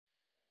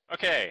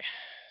Okay,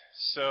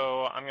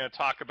 so I'm going to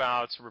talk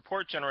about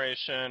report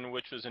generation,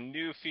 which was a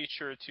new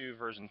feature to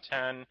version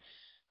 10.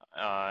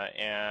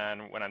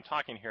 And when I'm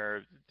talking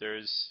here,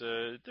 there's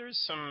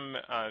some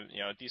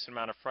decent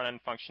amount of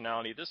front-end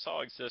functionality. This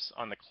all exists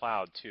on the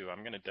cloud too.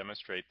 I'm going to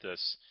demonstrate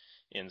this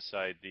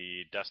inside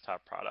the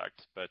desktop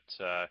product, but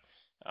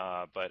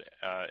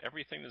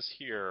everything that's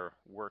here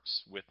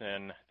works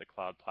within the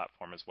cloud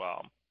platform as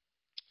well.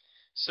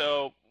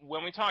 So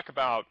when we talk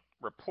about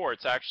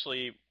reports,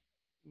 actually,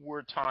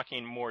 we're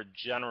talking more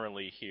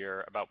generally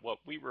here about what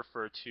we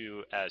refer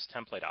to as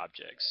template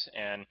objects.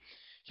 And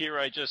here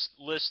I just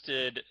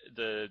listed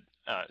the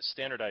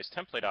standardized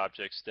template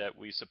objects that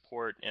we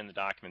support in the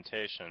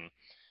documentation.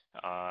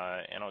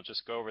 And I'll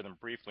just go over them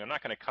briefly. I'm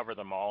not going to cover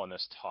them all in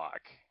this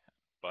talk.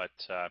 But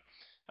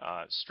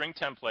string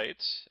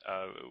templates,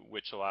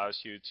 which allows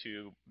you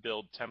to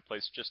build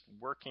templates just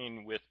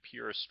working with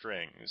pure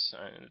strings.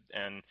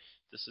 And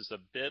this is a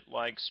bit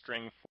like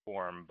string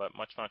form, but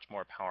much, much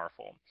more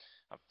powerful.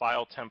 A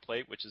file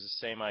template, which is the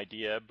same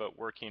idea, but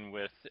working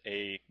with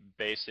a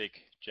basic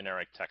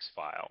generic text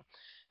file.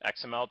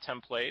 XML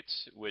template,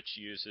 which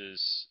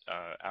uses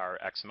our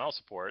XML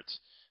support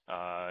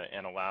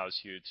and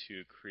allows you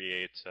to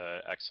create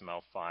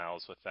XML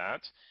files with that.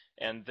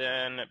 And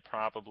then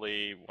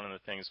probably one of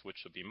the things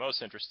which will be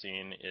most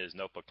interesting is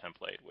notebook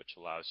template, which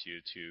allows you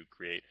to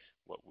create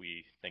what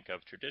we think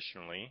of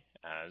traditionally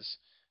as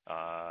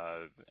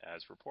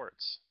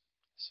reports.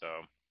 So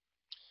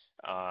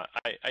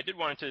I did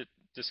want to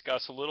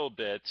discuss a little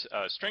bit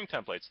string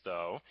templates,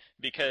 though,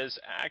 because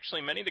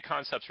actually many of the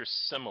concepts are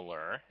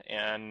similar,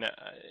 and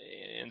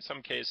in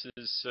some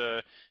cases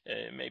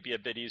it may be a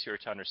bit easier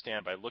to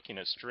understand by looking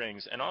at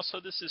strings. And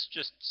also, this is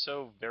just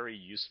so very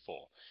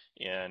useful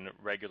in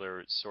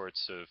regular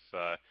sorts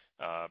of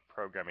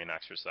programming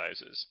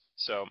exercises.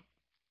 So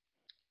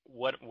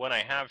what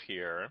I have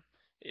here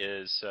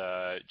is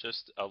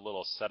just a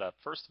little setup.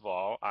 First of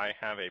all, I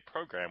have a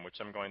program which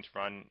I'm going to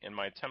run in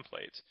my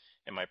template.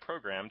 And my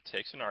program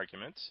takes an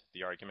argument.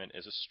 The argument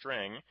is a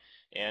string,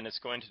 and it's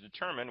going to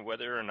determine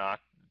whether or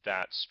not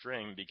that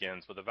string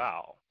begins with a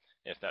vowel.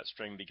 If that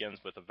string begins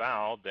with a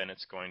vowel, then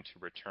it's going to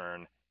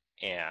return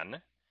an.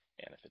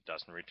 And if it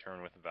doesn't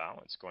return with a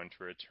vowel, it's going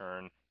to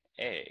return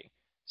a.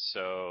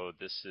 So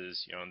this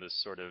is,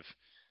 this sort of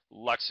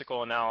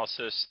lexical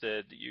analysis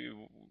that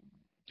you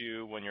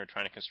do when you're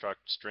trying to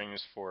construct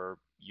strings for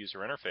user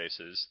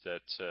interfaces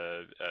that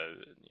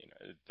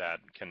that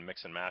can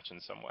mix and match in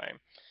some way.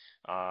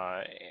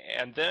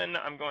 And then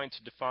I'm going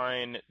to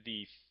define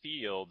the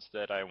fields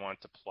that I want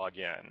to plug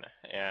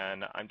in.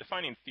 And I'm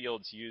defining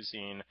fields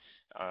using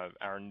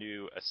our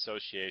new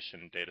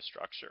association data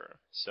structure.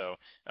 So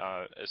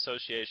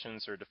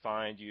associations are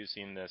defined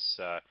using this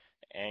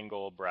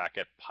angle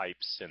bracket pipe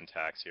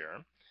syntax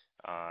here.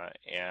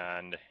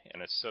 And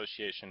an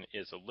association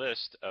is a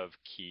list of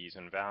keys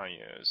and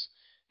values.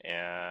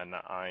 And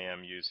I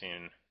am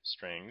using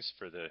strings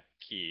for the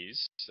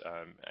keys.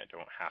 I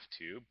don't have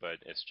to, but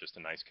it's just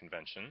a nice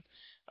convention.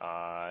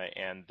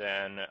 And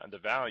then the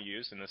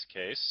values, in this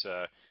case,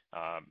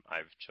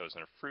 I've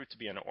chosen a fruit to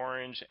be an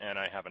orange, and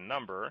I have a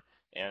number.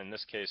 And in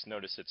this case,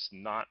 notice it's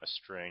not a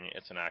string,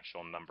 it's an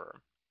actual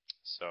number.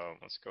 So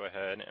let's go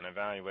ahead and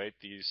evaluate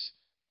these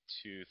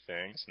two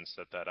things and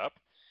set that up.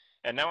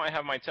 And now I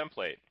have my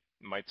template.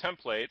 My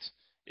template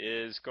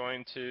is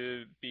going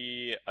to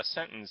be a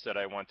sentence that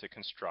I want to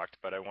construct,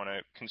 but I want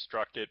to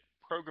construct it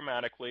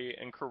programmatically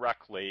and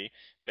correctly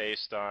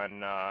based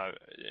on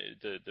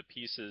the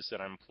pieces that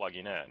I'm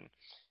plugging in.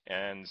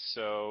 And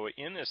so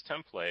in this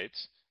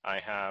template, I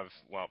have,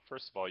 well,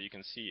 first of all, you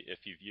can see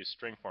if you've used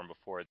string form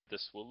before,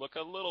 this will look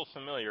a little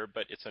familiar,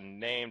 but it's a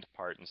named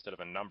part instead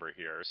of a number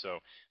here. So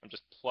I'm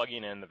just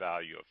plugging in the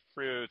value of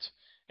fruit,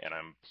 and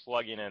I'm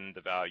plugging in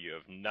the value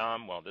of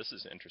num. Well, this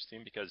is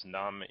interesting because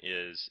num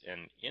is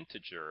an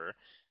integer,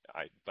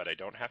 but I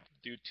don't have to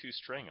do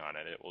toString on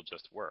it. It will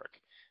just work.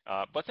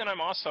 But then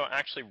I'm also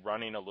actually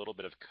running a little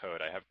bit of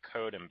code. I have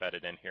code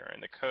embedded in here,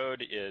 and the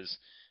code is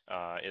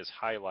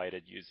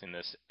highlighted using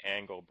this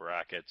angle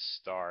bracket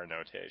star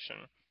notation.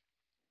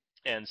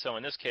 And so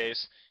in this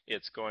case,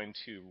 it's going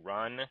to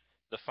run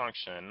the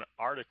function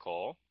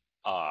article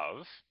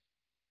of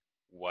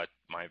what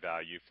my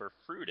value for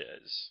fruit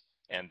is.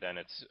 And then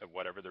it's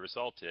whatever the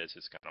result is,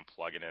 it's going to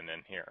plug it in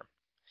here.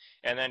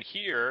 And then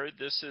here,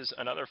 this is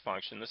another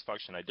function. This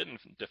function I didn't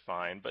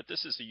define, but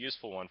this is a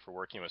useful one for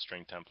working with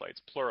string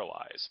templates,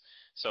 pluralize.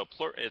 So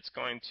it's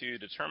going to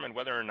determine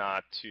whether or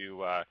not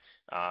to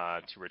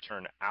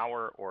return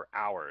hour or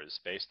hours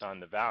based on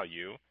the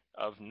value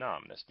of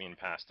num that's being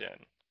passed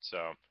in.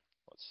 So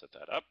let's set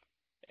that up,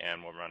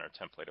 and we'll run our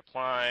template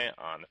apply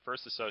on the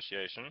first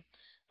association.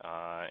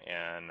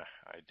 And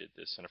I did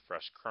this in a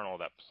fresh kernel.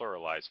 That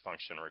pluralize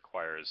function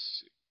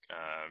requires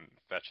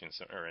fetching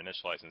some, or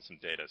initializing some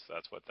data, so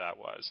that's what that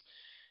was.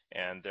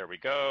 And there we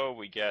go.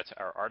 We get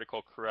our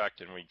article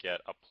correct, and we get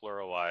a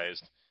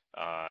pluralized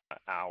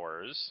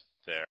hours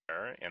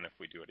there. And if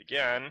we do it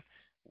again,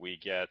 we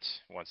get,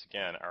 once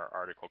again, our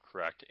article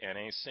correct and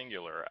a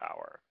singular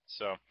hour.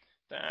 So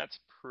that's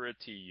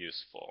pretty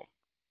useful.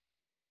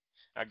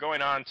 Now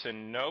going on to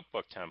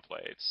notebook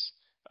templates.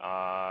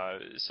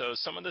 So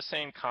some of the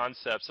same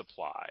concepts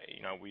apply.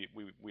 You know,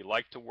 we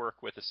like to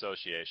work with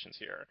associations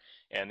here,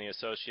 and the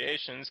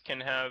associations can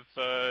have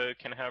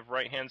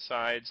right-hand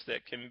sides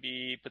that can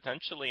be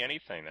potentially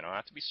anything. They don't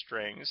have to be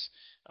strings.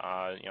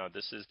 You know,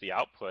 this is the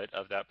output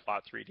of that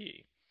plot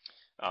 3D.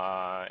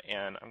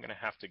 And I'm going to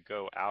have to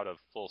go out of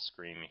full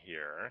screen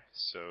here,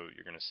 so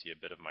you're going to see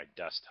a bit of my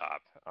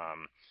desktop.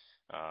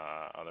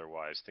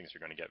 Otherwise, things are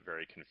going to get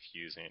very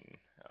confusing.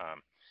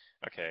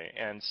 Okay,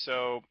 and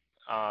so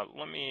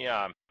let me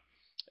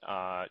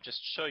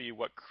just show you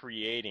what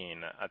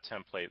creating a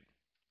template,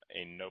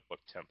 a notebook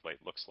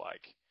template, looks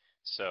like.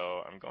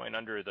 So I'm going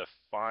under the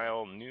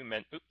File, New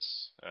menu.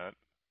 Oops,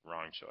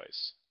 wrong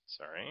choice.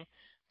 Sorry.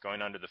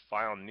 Going under the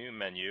File, New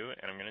menu,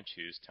 and I'm going to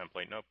choose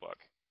Template Notebook.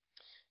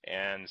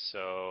 And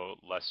so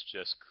let's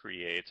just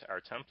create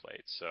our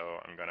template. So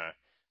I'm gonna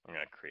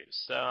create a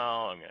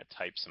cell. I'm gonna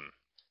type some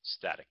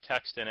static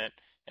text in it,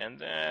 and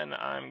then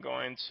I'm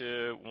going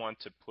to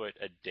want to put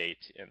a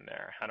date in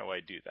there. How do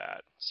I do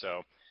that?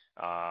 So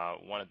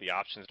one of the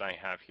options that I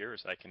have here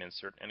is I can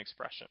insert an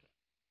expression,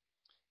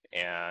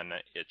 and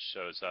it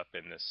shows up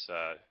in this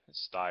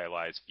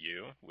stylized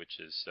view,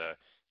 which is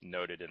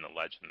noted in the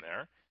legend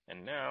there.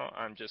 And now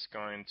I'm just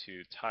going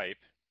to type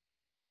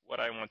what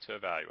I want to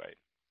evaluate.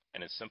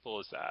 And as simple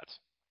as that.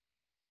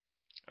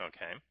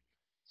 Okay,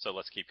 so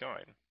let's keep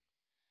going.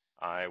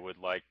 I would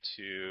like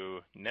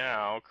to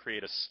now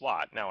create a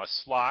slot. Now a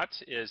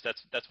slot is,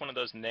 that's one of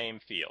those name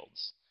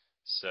fields.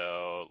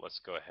 So let's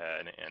go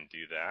ahead and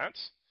do that.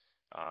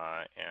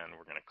 And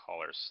we're going to call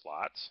our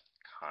slot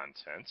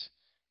content.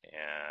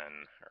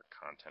 And our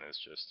content is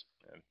just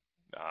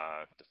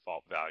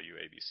default value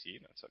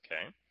ABC. That's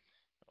okay.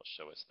 It'll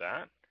show us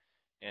that.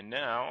 And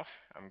now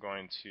I'm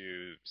going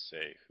to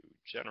say who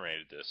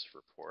generated this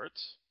report,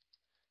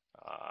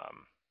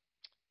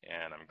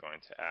 and I'm going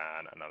to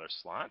add another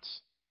slot,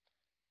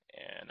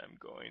 and I'm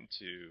going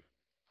to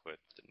put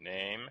the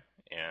name,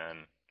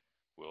 and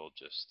we'll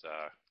just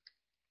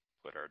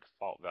put our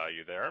default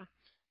value there.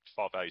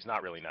 Default value is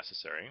not really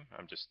necessary.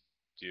 I'm just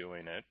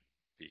doing it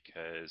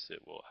because it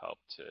will help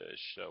to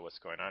show what's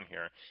going on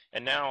here.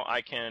 And now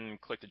I can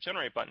click the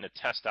Generate button to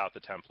test out the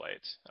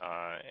template.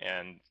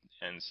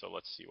 And so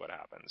let's see what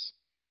happens.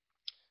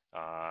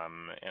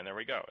 And there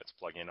we go. It's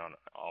plugging on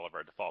all of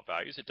our default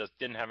values. It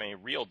didn't have any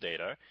real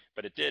data,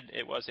 but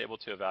it was able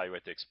to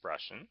evaluate the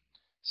expression.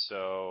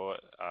 So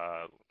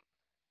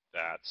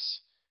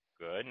that's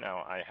good.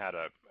 Now I had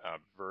a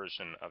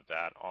version of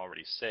that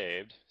already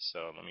saved.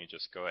 So let me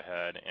just go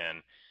ahead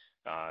and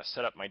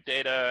set up my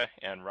data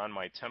and run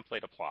my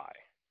template apply.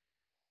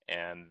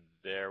 And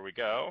there we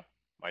go.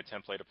 My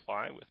template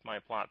apply with my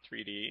plot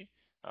 3D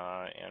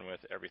and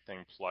with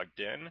everything plugged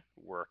in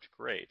worked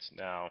great.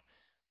 Now,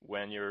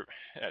 when your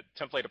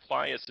template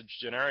apply is a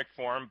generic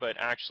form, but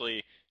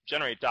actually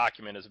generate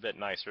document is a bit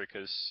nicer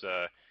because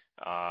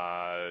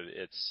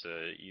it's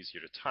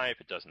easier to type.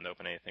 It doesn't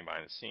open anything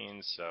behind the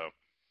scenes. So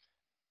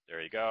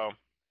there you go.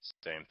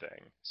 Same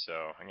thing. So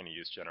I'm going to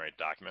use generate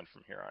document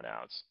from here on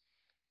out.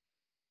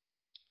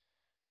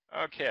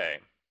 Okay.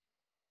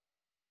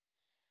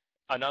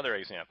 Another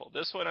example.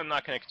 This one I'm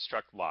not going to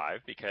construct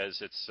live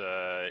because it's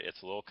a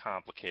little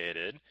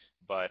complicated,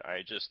 but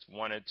I just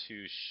wanted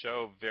to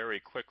show very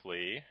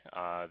quickly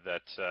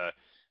that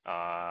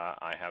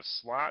I have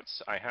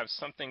slots. I have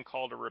something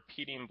called a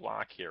repeating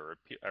block here.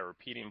 A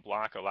repeating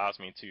block allows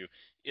me to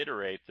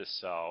iterate the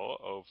cell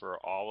over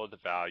all of the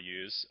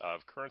values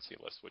of currency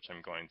list, which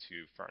I'm going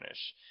to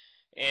furnish.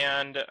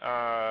 And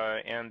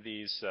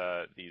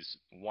these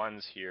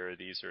ones here,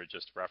 these are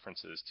just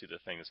references to the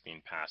thing that's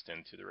being passed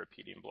into the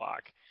repeating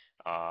block.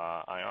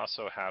 I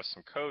also have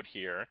some code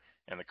here,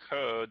 and the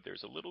code,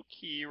 there's a little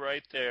key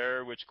right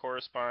there which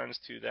corresponds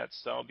to that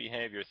cell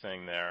behavior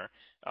thing there.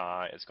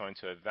 It's going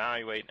to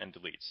evaluate and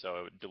delete.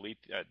 So delete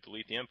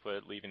the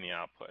input, leaving the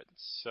output.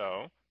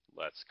 So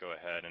let's go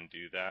ahead and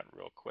do that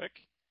real quick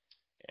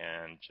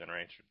and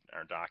generate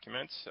our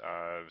document.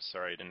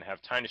 Sorry, I didn't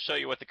have time to show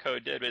you what the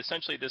code did, but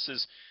essentially this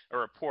is a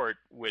report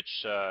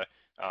which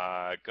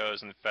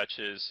goes and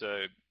fetches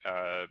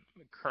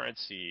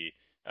currency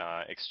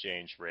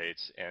exchange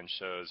rates and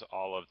shows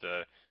all of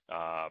the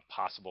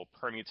possible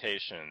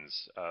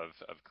permutations of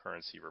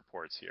currency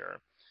reports here.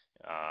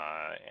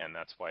 And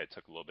that's why it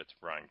took a little bit to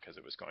run, because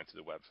it was going to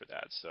the web for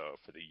that. So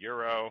for the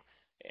euro,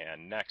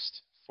 and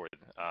next for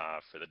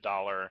the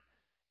dollar,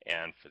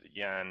 and for the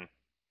yen,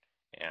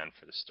 and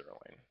for the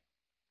sterling.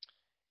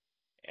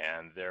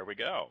 And there we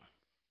go.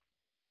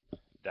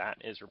 That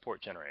is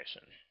report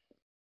generation.